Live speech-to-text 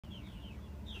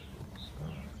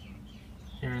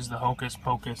Here's the Hocus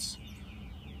Pocus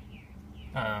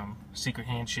secret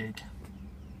handshake.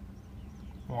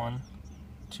 1,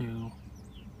 2,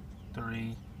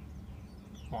 3,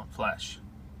 1, flash.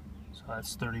 So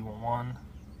that's 31. 1,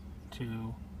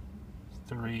 2,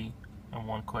 3, and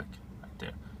 1 quick right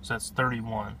there. So that's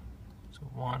 31. So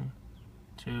 1,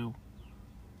 2,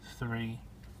 3,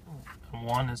 and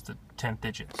 1 is the 10th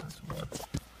digit. So that's 1.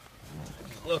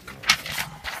 Look.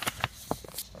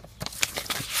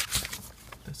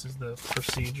 This is the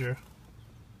procedure.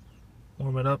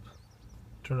 Warm it up,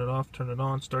 turn it off, turn it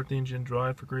on, start the engine,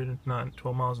 drive for greater than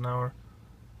 12 miles an hour.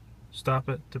 Stop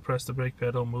it, depress the brake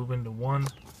pedal, move into 1,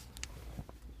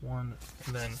 and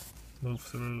then move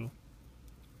through.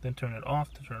 Then turn it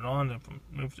off to turn it on, then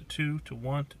move to 2, to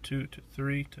 1, to 2, to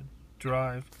 3, to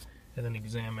drive, and then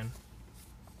examine.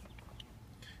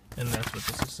 And that's what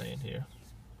this is saying here.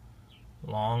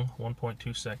 Long,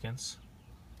 1.2 seconds.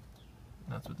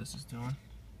 That's what this is doing.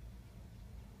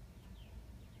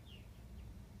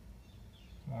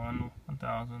 1,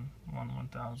 1,000, 1,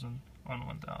 1,000, 1,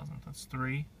 1,000. That's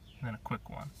 3, and then a quick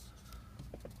one.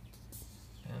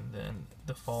 And then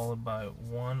the followed by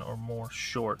 1 or more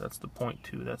short. That's the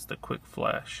 0.2. That's the quick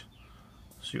flash.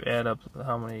 So you add up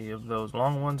how many of those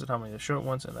long ones and how many of the short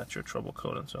ones, and that's your trouble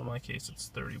coding. So in my case, it's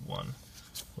 31,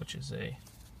 which is a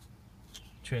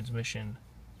transmission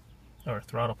or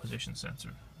throttle position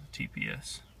sensor,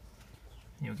 TPS.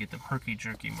 You'll get the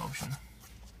herky-jerky motion.